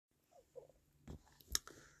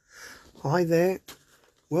Hi there,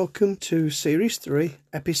 welcome to Series 3,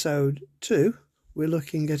 Episode 2. We're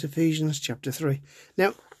looking at Ephesians chapter 3.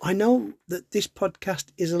 Now, I know that this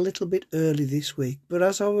podcast is a little bit early this week, but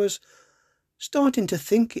as I was starting to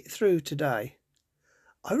think it through today,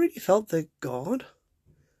 I really felt that God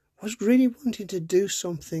was really wanting to do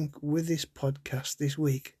something with this podcast this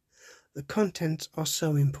week. The contents are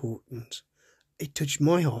so important. It touched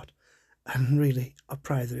my heart, and really, I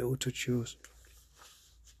pray that it will touch yours.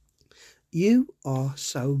 You are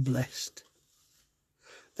so blessed.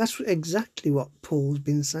 That's exactly what Paul's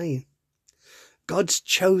been saying. God's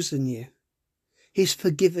chosen you. He's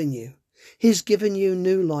forgiven you. He's given you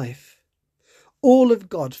new life. All of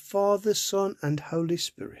God, Father, Son, and Holy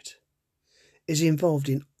Spirit is involved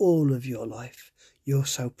in all of your life. You're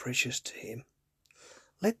so precious to Him.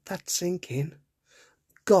 Let that sink in.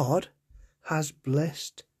 God has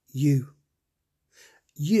blessed you.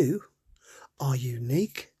 You are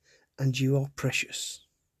unique and you are precious.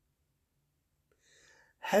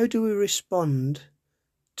 How do we respond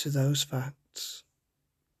to those facts?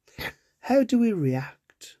 How do we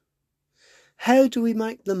react? How do we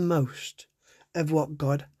make the most of what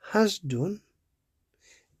God has done,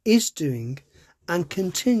 is doing, and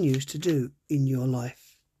continues to do in your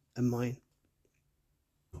life and mine?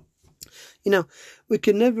 You know, we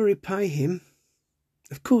can never repay Him.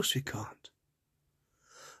 Of course we can't.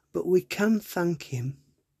 But we can thank Him.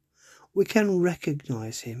 We can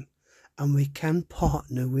recognise Him. And we can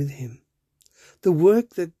partner with Him. The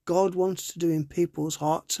work that God wants to do in people's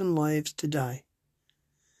hearts and lives today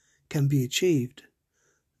can be achieved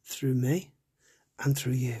through me and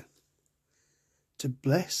through you. To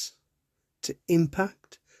bless, to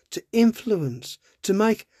impact, to influence, to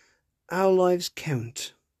make our lives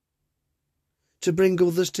count, to bring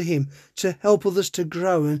others to Him, to help others to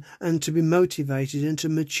grow and to be motivated and to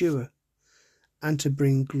mature, and to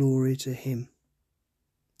bring glory to Him.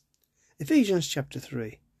 Ephesians chapter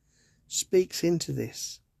 3 speaks into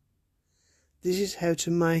this. This is how to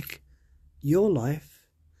make your life,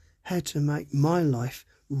 how to make my life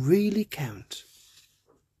really count.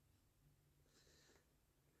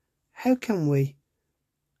 How can we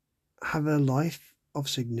have a life of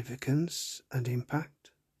significance and impact?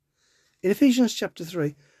 In Ephesians chapter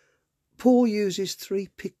 3, Paul uses 3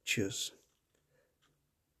 pictures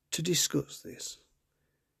to discuss this.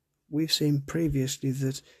 We've seen previously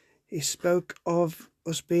that he spoke of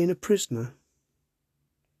us being a prisoner,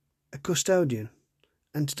 a custodian,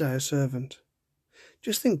 and today a servant.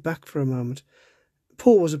 Just think back for a moment.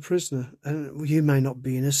 Paul was a prisoner, and you may not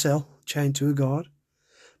be in a cell chained to a guard.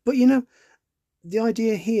 But you know, the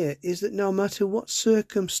idea here is that no matter what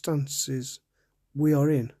circumstances we are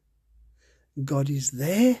in, God is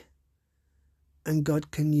there and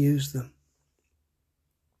God can use them.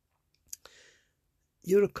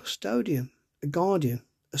 You're a custodian, a guardian,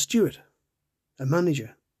 a steward, a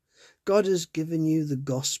manager. God has given you the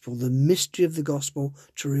gospel, the mystery of the gospel,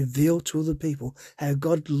 to reveal to other people how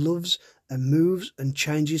God loves and moves and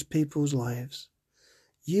changes people's lives.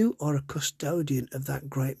 You are a custodian of that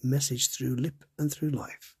great message through lip and through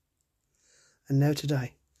life. And now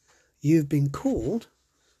today, you've been called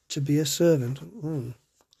to be a servant.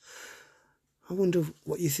 I wonder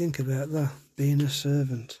what you think about that, being a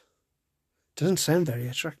servant. Doesn't sound very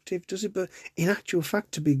attractive, does it? But in actual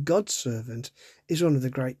fact, to be God's servant is one of the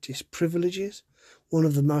greatest privileges, one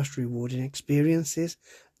of the most rewarding experiences,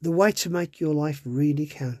 the way to make your life really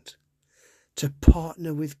count, to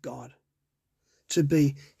partner with God, to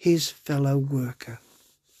be His fellow worker.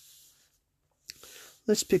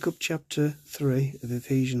 Let's pick up chapter 3 of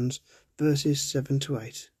Ephesians, verses 7 to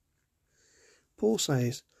 8. Paul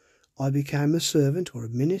says, I became a servant or a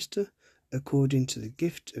minister according to the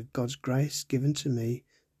gift of God's grace given to me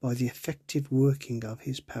by the effective working of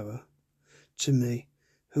His power. To me,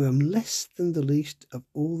 who am less than the least of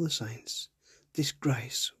all the saints, this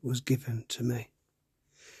grace was given to me.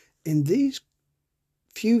 In these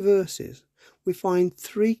few verses, we find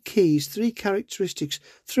 3 keys, 3 characteristics,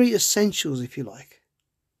 3 essentials, if you like,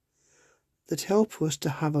 that help us to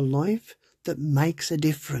have a life that makes a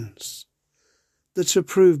difference, that's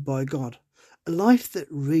approved by God. A life that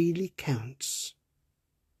really counts.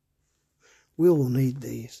 We all need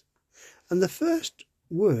these. And the first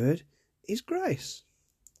word is grace.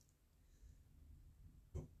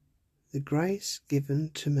 The grace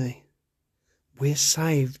given to me. We're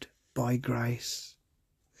saved by grace.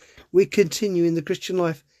 We continue in the Christian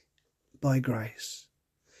life by grace.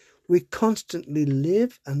 We constantly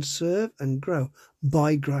live and serve and grow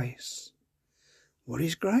by grace. What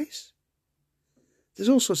is grace? There's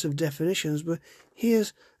all sorts of definitions, but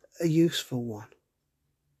here's a useful one.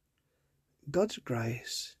 God's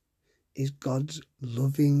grace is God's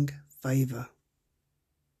loving favour,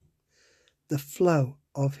 the flow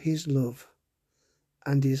of his love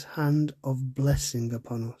and his hand of blessing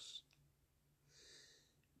upon us.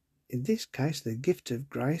 In this case, the gift of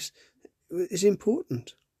grace is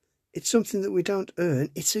important. It's something that we don't earn.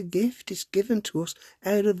 It's a gift. It's given to us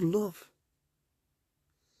out of love.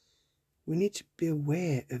 We need to be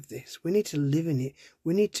aware of this. We need to live in it.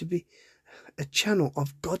 We need to be a channel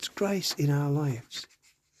of God's grace in our lives.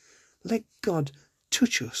 Let God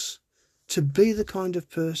touch us to be the kind of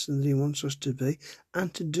person that he wants us to be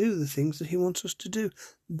and to do the things that he wants us to do.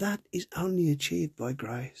 That is only achieved by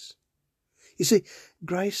grace. You see,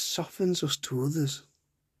 grace softens us to others.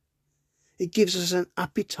 It gives us an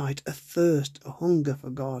appetite, a thirst, a hunger for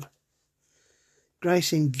God.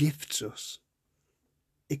 Grace gifts us,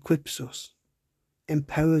 equips us,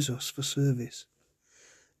 empowers us for service.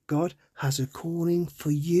 God has a calling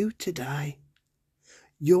for you today.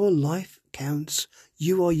 Your life counts.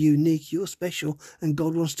 You are unique, you're special, and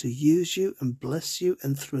God wants to use you and bless you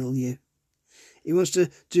and thrill you. He wants to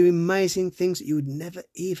do amazing things that you would never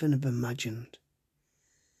even have imagined.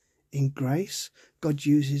 In grace, God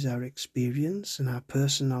uses our experience and our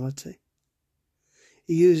personality.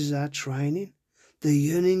 He uses our training, the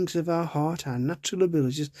yearnings of our heart, our natural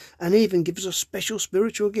abilities, and even gives us special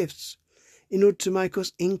spiritual gifts in order to make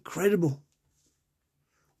us incredible.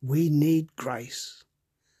 We need grace.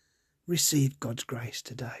 Receive God's grace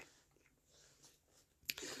today.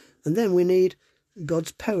 And then we need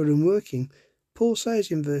God's power and working. Paul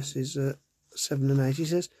says in verses 7 and 8, he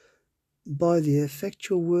says, by the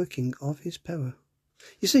effectual working of his power.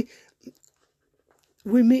 You see,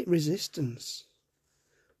 we meet resistance.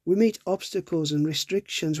 We meet obstacles and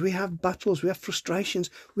restrictions. We have battles, we have frustrations,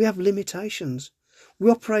 we have limitations.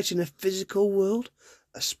 We operate in a physical world,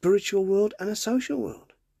 a spiritual world, and a social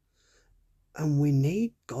world. And we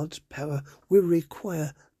need God's power. We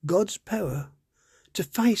require God's power to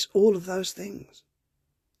face all of those things.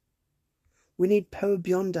 We need power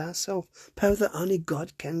beyond ourselves, power that only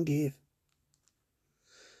God can give.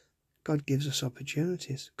 God gives us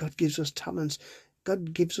opportunities. God gives us talents.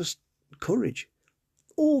 God gives us courage.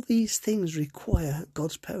 All these things require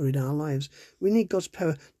God's power in our lives. We need God's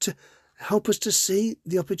power to help us to see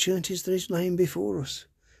the opportunities that is laying before us.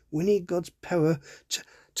 We need God's power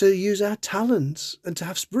to use our talents and to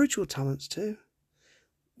have spiritual talents too.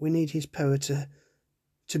 We need his power to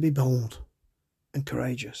be bold and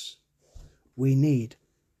courageous. We need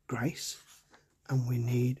grace and we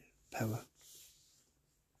need power.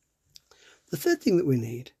 The third thing that we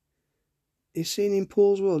need is seen in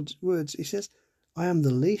Paul's words. He says, I am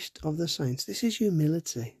the least of the saints. This is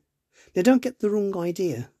humility. Now don't get the wrong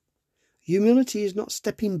idea. Humility is not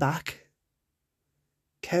stepping back,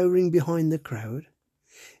 cowering behind the crowd.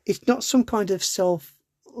 It's not some kind of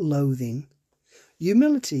self-loathing.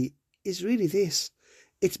 Humility is really this.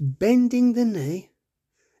 It's bending the knee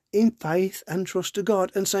in faith and trust to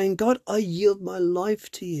God and saying, God, I yield my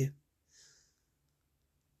life to you.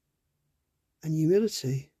 And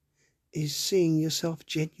humility is seeing yourself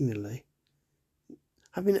genuinely,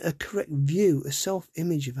 having a correct view, a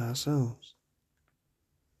self-image of ourselves.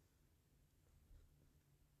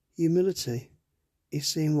 Humility is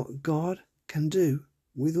seeing what God can do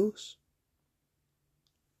with us.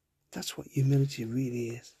 That's what humility really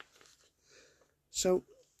is. So,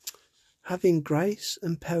 having grace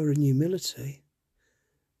and power and humility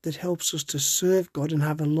that helps us to serve God and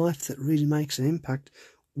have a life that really makes an impact,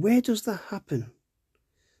 where does that happen?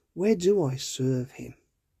 Where do I serve him?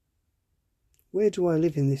 Where do I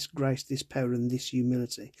live in this grace, this power and this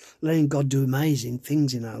humility, letting God do amazing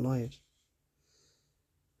things in our lives?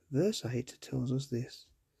 Verse 8 tells us this.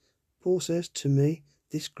 Paul says, to me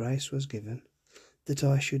this grace was given, that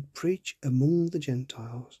I should preach among the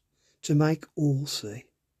Gentiles, to make all see,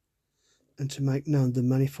 and to make known the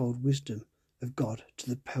manifold wisdom of God to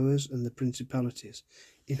the powers and the principalities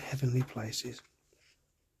in heavenly places.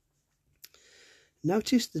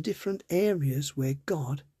 Notice the different areas where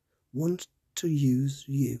God wants to use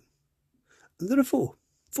you. And there are four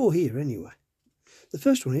here anyway. The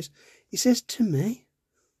first one is, he says to me,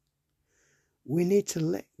 we need to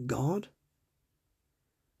let God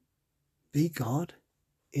be God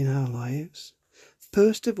in our lives.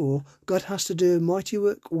 First of all, God has to do a mighty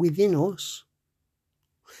work within us.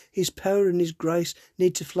 His power and his grace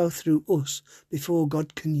need to flow through us before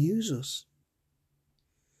God can use us.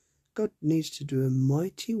 God needs to do a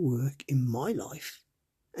mighty work in my life.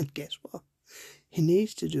 And guess what? He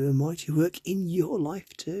needs to do a mighty work in your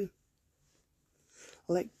life too.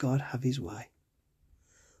 Let God have his way.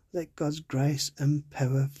 Let God's grace and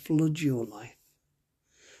power flood your life.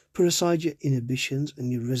 Put aside your inhibitions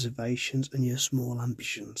and your reservations and your small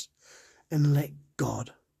ambitions and let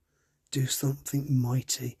God do something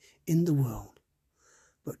mighty in the world.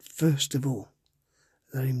 But first of all,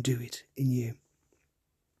 let him do it in you.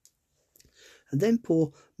 And then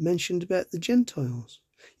Paul mentioned about the Gentiles.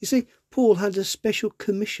 You see, Paul had a special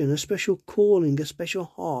commission, a special calling, a special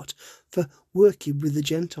heart for working with the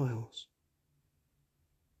Gentiles.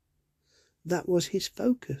 That was his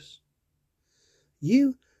focus.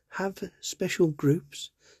 You have special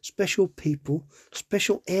groups, special people,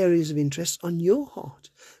 special areas of interest on your heart.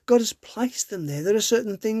 God has placed them there. There are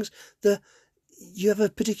certain things that you have a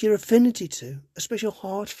particular affinity to, a special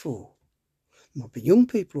heart for. It might be young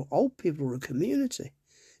people or old people or a community.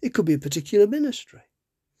 It could be a particular ministry.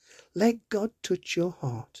 Let God touch your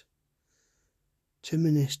heart to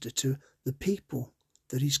minister to the people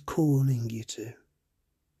that he's calling you to.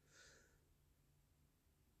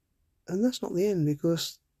 And that's not the end,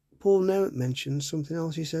 because Paul now mentions something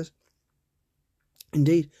else. He says,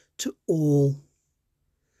 indeed, to all.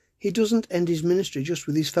 He doesn't end his ministry just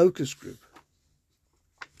with his focus group.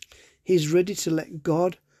 He's ready to let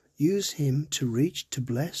God use him to reach, to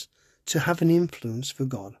bless, to have an influence for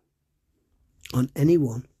God on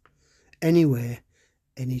anyone, anywhere,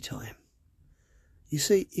 anytime. You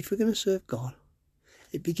see, if we're going to serve God,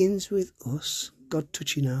 it begins with us, God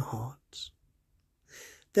touching our hearts.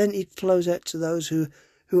 Then it flows out to those who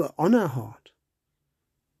are on our heart.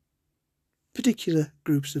 Particular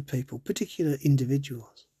groups of people, particular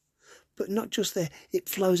individuals. But not just there, it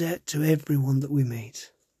flows out to everyone that we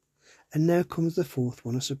meet. And now comes the fourth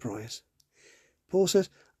one, a surprise. Paul says,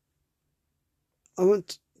 I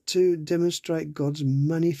want to demonstrate God's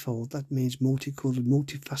manifold, that means multicolored,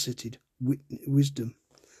 multifaceted wisdom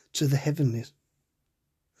to the heavenlies.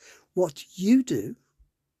 What you do,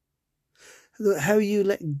 how you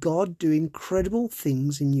let God do incredible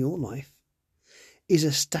things in your life, is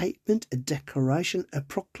a statement, a declaration, a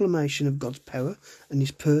proclamation of God's power and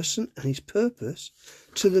his person and his purpose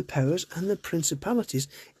to the powers and the principalities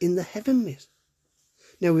in the heavenlies.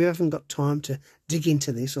 Now, we haven't got time to dig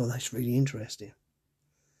into this, although it's really interesting.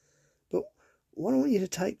 But what I want you to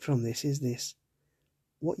take from this is this.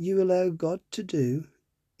 What you allow God to do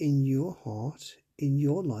in your heart, in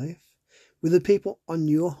your life, with the people on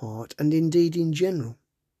your heart, and indeed in general,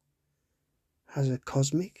 has a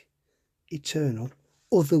cosmic, eternal,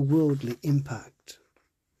 otherworldly impact.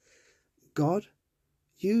 God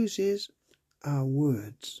uses our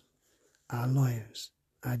words, our lives,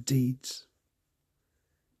 our deeds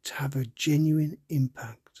to have a genuine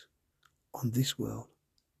impact on this world.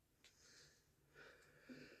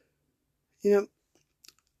 You know,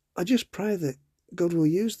 I just pray that God will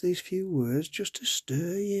use these few words just to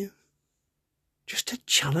stir you, just to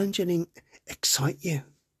challenge and excite you,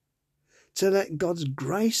 to let God's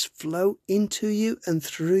grace flow into you and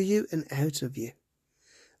through you and out of you,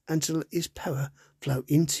 and to let his power flow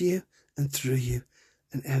into you and through you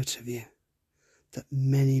and out of you, that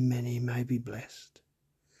many, many may be blessed.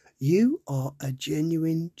 You are a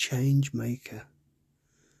genuine change maker.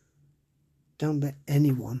 Don't let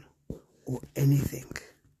anyone or anything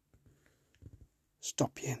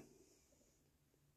stop you.